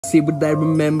See, would they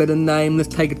remember the name? Let's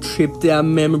take a trip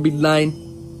down memory lane.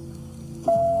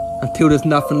 Until there's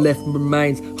nothing left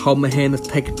remains, hold my hand, let's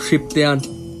take a trip down.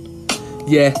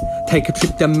 Yeah, take a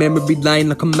trip down memory lane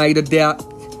like I'm made of doubt.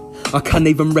 I can't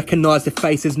even recognise their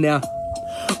faces now.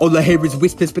 All I hear is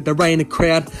whispers, but there ain't a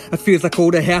crowd. It feels like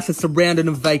all the houses surrounded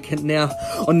and vacant now.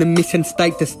 On the mission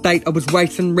state to state, I was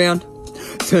racing round,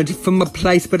 searching for my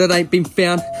place, but it ain't been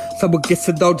found. So I guess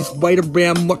that I'll just wait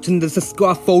around, watching as the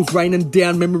sky falls raining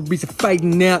down. Memories are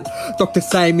fading out. Doctors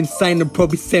say I'm insane, they'll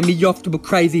probably send me off to a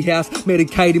crazy house,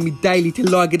 medicating me daily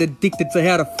till I get addicted. So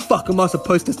how the fuck am I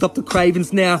supposed to stop the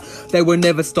cravings now? They will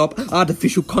never stop.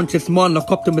 Artificial conscious mind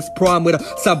like Optimus Prime, with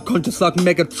a subconscious like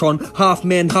Megatron. Half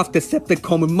man, half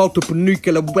Decepticon, with multiple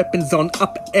nuclear weapons on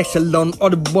upper echelon. I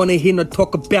don't wanna hear no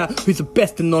talk about who's the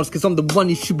best in odds, cause I'm the one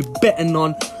you should be betting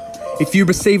on. If you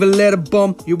receive a letter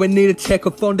bomb, you will need to check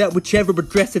or find out whichever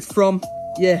address it's from.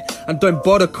 Yeah, and don't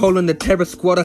bother calling the terror squad.